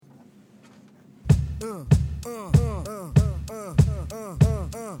Check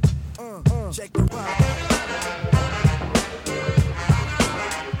the vibe.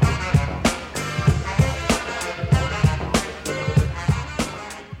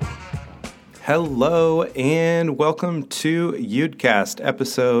 Hello and welcome to Udcast,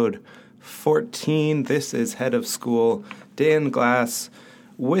 episode 14. This is Head of School Dan Glass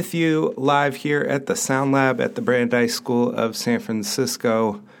with you live here at the Sound Lab at the Brandeis School of San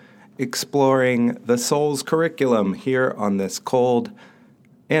Francisco, exploring the Souls curriculum here on this cold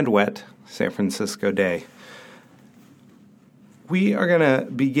and wet San Francisco day. We are going to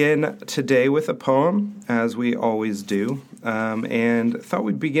begin today with a poem, as we always do, and thought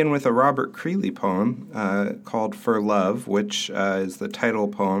we'd begin with a Robert Creeley poem called For Love, which is the title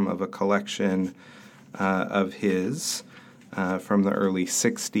poem of a collection of his from the early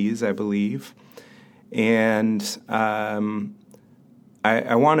 60s, I believe. And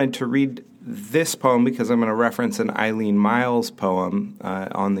I wanted to read this poem because I'm going to reference an Eileen Myles poem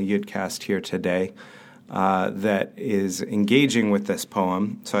on the Udcast here today that is engaging with this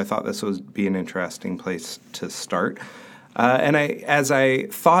poem. So I thought this would be an interesting place to start. And as I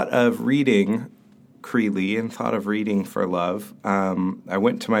thought of reading Creeley and thought of reading For Love, I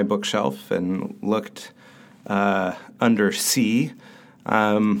went to my bookshelf and looked under C,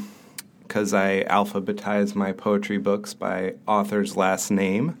 because I alphabetize my poetry books by author's last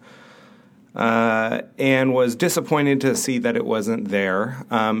name, and was disappointed to see that it wasn't there.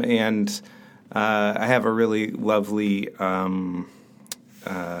 And I have a really lovely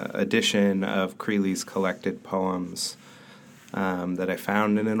edition of Creeley's collected poems that I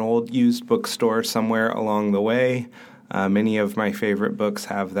found in an old used bookstore somewhere along the way. Many of my favorite books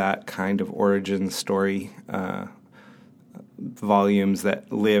have that kind of origin story, volumes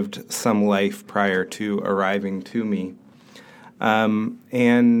that lived some life prior to arriving to me. But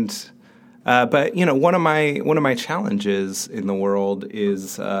you know, one of my challenges in the world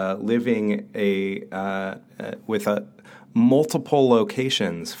is living with multiple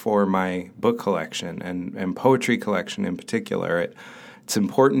locations for my book collection and poetry collection in particular. It's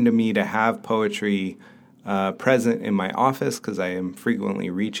important to me to have poetry present in my office because I am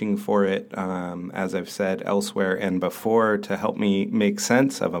frequently reaching for it, as I've said elsewhere and before, to help me make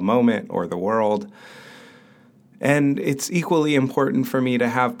sense of a moment or the world. And it's equally important for me to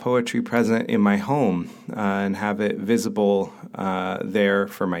have poetry present in my home and have it visible there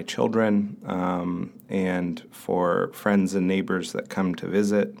for my children and for friends and neighbors that come to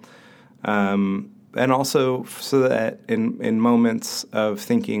visit. And also so that in moments of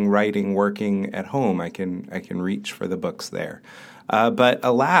thinking, writing, working at home, I can reach for the books there. But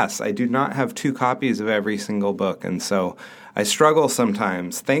alas, I do not have 2 copies of every single book, and so I struggle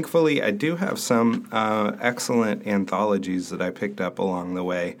sometimes. Thankfully, I do have some excellent anthologies that I picked up along the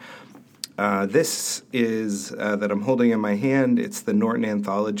way. This is that I'm holding in my hand. It's the Norton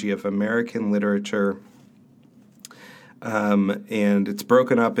Anthology of American Literature. And it's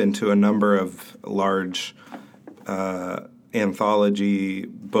broken up into a number of large anthology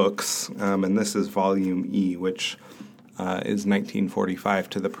books, and this is Volume E, which is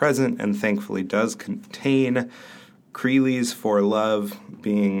 1945 to the present, and thankfully does contain Creeley's For Love,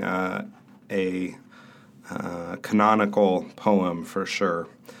 being a canonical poem for sure,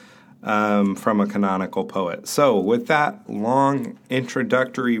 from a canonical poet. So with that long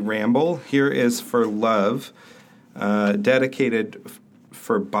introductory ramble, here is For Love, dedicated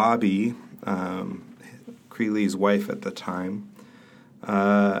for Bobby, Creeley's wife at the time.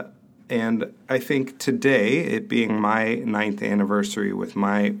 And I think today, it being my 9th anniversary with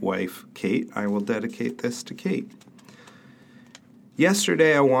my wife, Kate, I will dedicate this to Kate.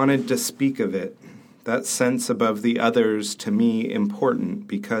 Yesterday I wanted to speak of it, that sense above the others to me important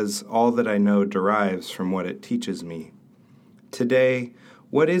because all that I know derives from what it teaches me. Today,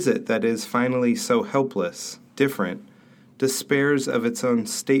 what is it that is finally so helpless, different, despairs of its own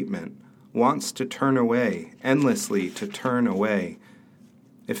statement, wants to turn away, endlessly to turn away?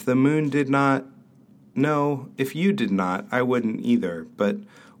 If the moon did not, no, if you did not, I wouldn't either, but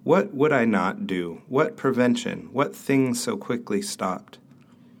what would I not do? What prevention? What thing so quickly stopped?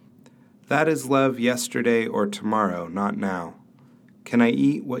 That is love yesterday or tomorrow, not now. Can I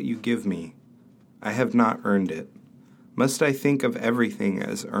eat what you give me? I have not earned it. Must I think of everything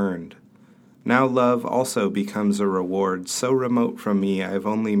as earned? Now love also becomes a reward so remote from me I've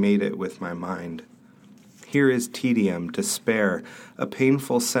only made it with my mind. Here is tedium, despair, a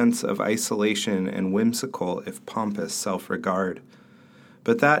painful sense of isolation and whimsical, if pompous, self-regard.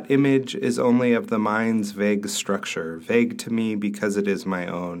 But that image is only of the mind's vague structure, vague to me because it is my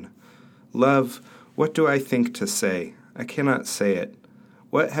own. Love, what do I think to say? I cannot say it.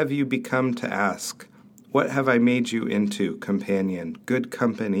 What have you become to ask? What have I made you into, companion? Good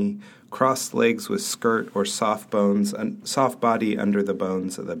company, crossed legs with skirt or soft body under the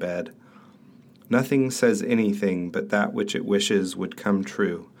bones of the bed. Nothing says anything but that which it wishes would come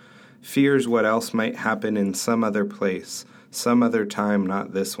true. Fears what else might happen in some other place, some other time,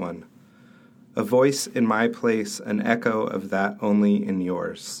 not this one. A voice in my place, an echo of that only in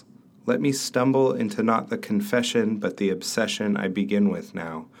yours. Let me stumble into not the confession, but the obsession I begin with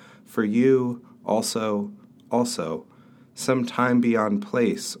now. For you, also, some time beyond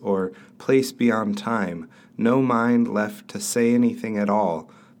place, or place beyond time, no mind left to say anything at all,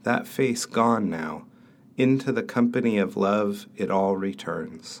 that face gone now. Into the company of love it all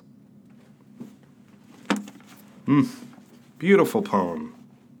returns. Beautiful poem.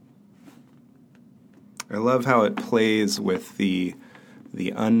 I love how it plays with the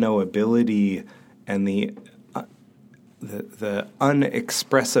unknowability and the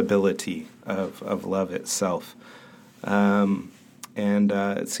unexpressibility of love itself. And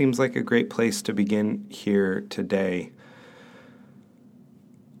it seems like a great place to begin here today.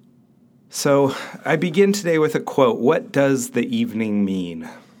 So I begin today with a quote. What does the evening mean?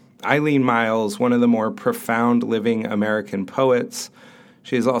 Eileen Myles, one of the more profound living American poets.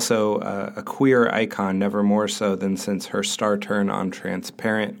 She is also a queer icon, never more so than since her star turn on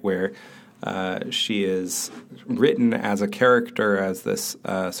Transparent, where she is written as a character, as this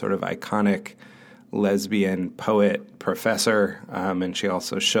sort of iconic lesbian poet professor, and she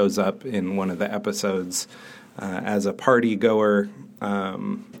also shows up in one of the episodes as a party goer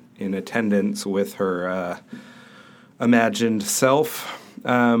in attendance with her imagined self.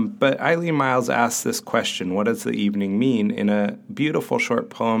 But Eileen Myles asks this question, what does the evening mean, in a beautiful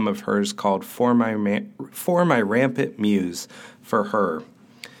short poem of hers called For My Rampant Muse, for her.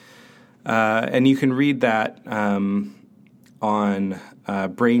 And you can read that on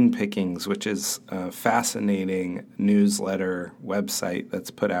Brain Pickings, which is a fascinating newsletter website that's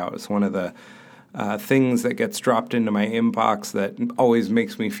put out. It's one of the things that gets dropped into my inbox that always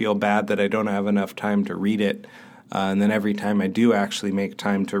makes me feel bad that I don't have enough time to read it. And then every time I do actually make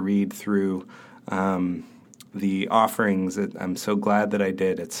time to read through the offerings, I'm so glad that I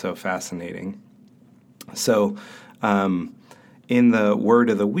did. It's so fascinating. So in the Word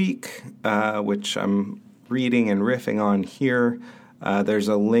of the Week, which I'm reading and riffing on here, there's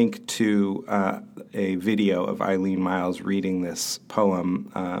a link to a video of Eileen Myles reading this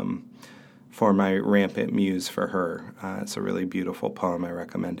poem For My Rampant Muse, for her. It's a really beautiful poem. I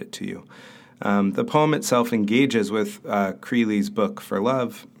recommend it to you. The poem itself engages with Creeley's book For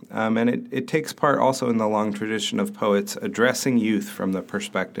Love, and it takes part also in the long tradition of poets addressing youth from the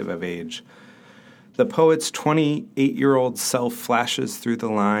perspective of age. The poet's 28-year-old self flashes through the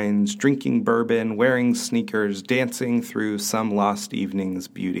lines, drinking bourbon, wearing sneakers, dancing through some lost evening's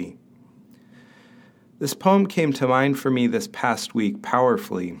beauty. This poem came to mind for me this past week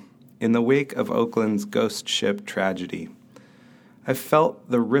powerfully in the wake of Oakland's ghost ship tragedy. I felt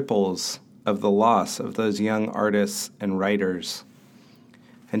the ripples of the loss of those young artists and writers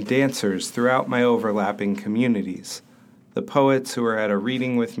and dancers throughout my overlapping communities. The poets who were at a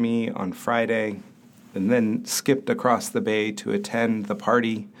reading with me on Friday and then skipped across the bay to attend the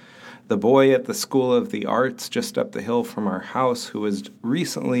party. The boy at the School of the Arts just up the hill from our house who was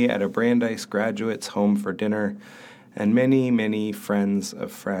recently at a Brandeis graduate's home for dinner, and many, many friends of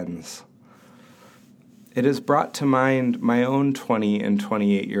friends. It has brought to mind my own 20 and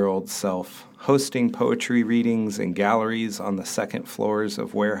 28-year-old self, hosting poetry readings in galleries on the second floors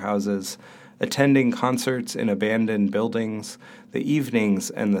of warehouses, attending concerts in abandoned buildings, the evenings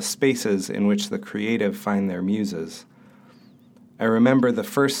and the spaces in which the creative find their muses. I remember the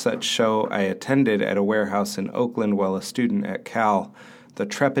first such show I attended at a warehouse in Oakland while a student at Cal, the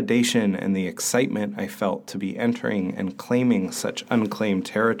trepidation and the excitement I felt to be entering and claiming such unclaimed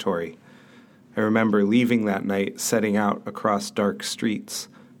territory. I remember leaving that night, setting out across dark streets,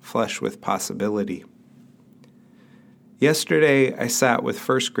 flush with possibility. Yesterday, I sat with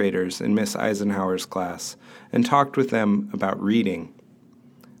first graders in Miss Eisenhower's class and talked with them about reading.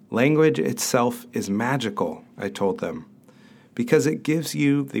 Language itself is magical, I told them, because it gives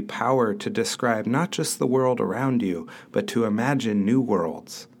you the power to describe not just the world around you, but to imagine new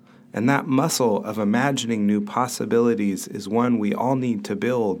worlds. And that muscle of imagining new possibilities is one we all need to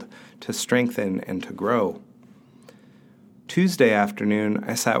build, to strengthen, and to grow. Tuesday afternoon,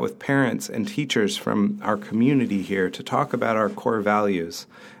 I sat with parents and teachers from our community here to talk about our core values,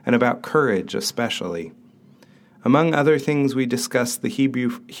 and about courage especially. Among other things, we discussed the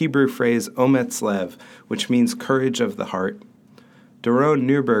Hebrew phrase Ometz Lev, which means courage of the heart. Doron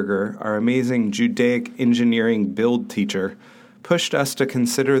Neuberger, our amazing Judaic engineering build teacher, pushed us to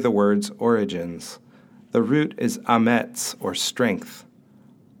consider the word's origins. The root is ametz, or strength.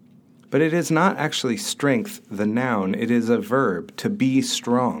 But it is not actually strength, the noun. It is a verb, to be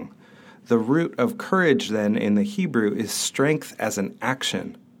strong. The root of courage, then, in the Hebrew is strength as an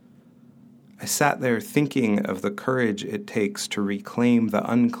action. I sat there thinking of the courage it takes to reclaim the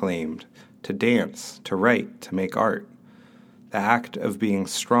unclaimed, to dance, to write, to make art. The act of being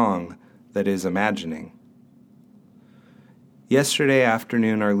strong that is imagining. Yesterday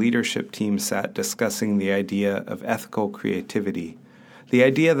afternoon, our leadership team sat discussing the idea of ethical creativity, the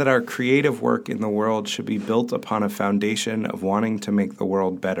idea that our creative work in the world should be built upon a foundation of wanting to make the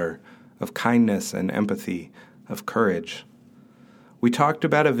world better, of kindness and empathy, of courage. We talked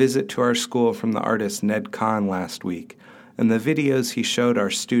about a visit to our school from the artist Ned Kahn last week, and the videos he showed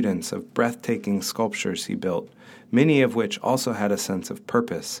our students of breathtaking sculptures he built, many of which also had a sense of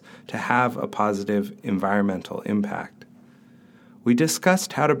purpose, to have a positive environmental impact. We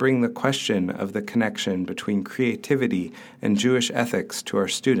discussed how to bring the question of the connection between creativity and Jewish ethics to our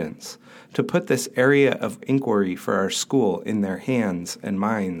students, to put this area of inquiry for our school in their hands and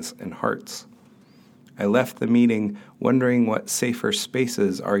minds and hearts. I left the meeting wondering what safer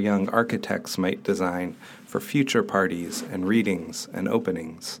spaces our young architects might design for future parties and readings and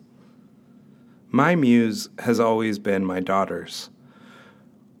openings. My muse has always been my daughters,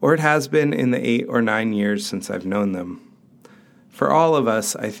 or it has been in the 8 or 9 years since I've known them. For all of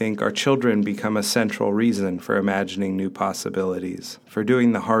us, I think, our children become a central reason for imagining new possibilities, for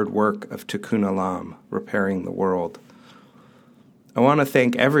doing the hard work of tikkun olam, repairing the world. I want to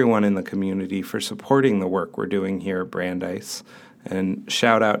thank everyone in the community for supporting the work we're doing here at Brandeis, and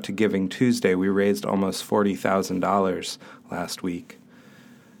shout out to Giving Tuesday. We raised almost $40,000 last week.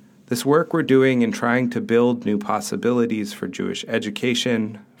 This work we're doing in trying to build new possibilities for Jewish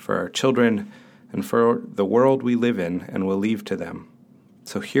education, for our children, and for the world we live in and will leave to them.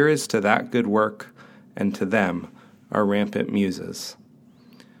 So here is to that good work, and to them, our rampant muses.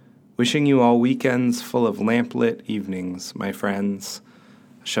 Wishing you all weekends full of lamplit evenings, my friends.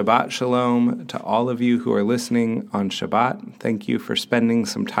 Shabbat Shalom to all of you who are listening on Shabbat. Thank you for spending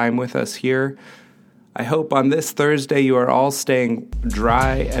some time with us here. I hope on this Thursday you are all staying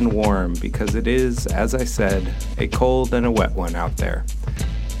dry and warm, because it is, as I said, a cold and a wet one out there.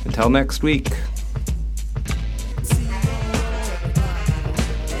 Until next week.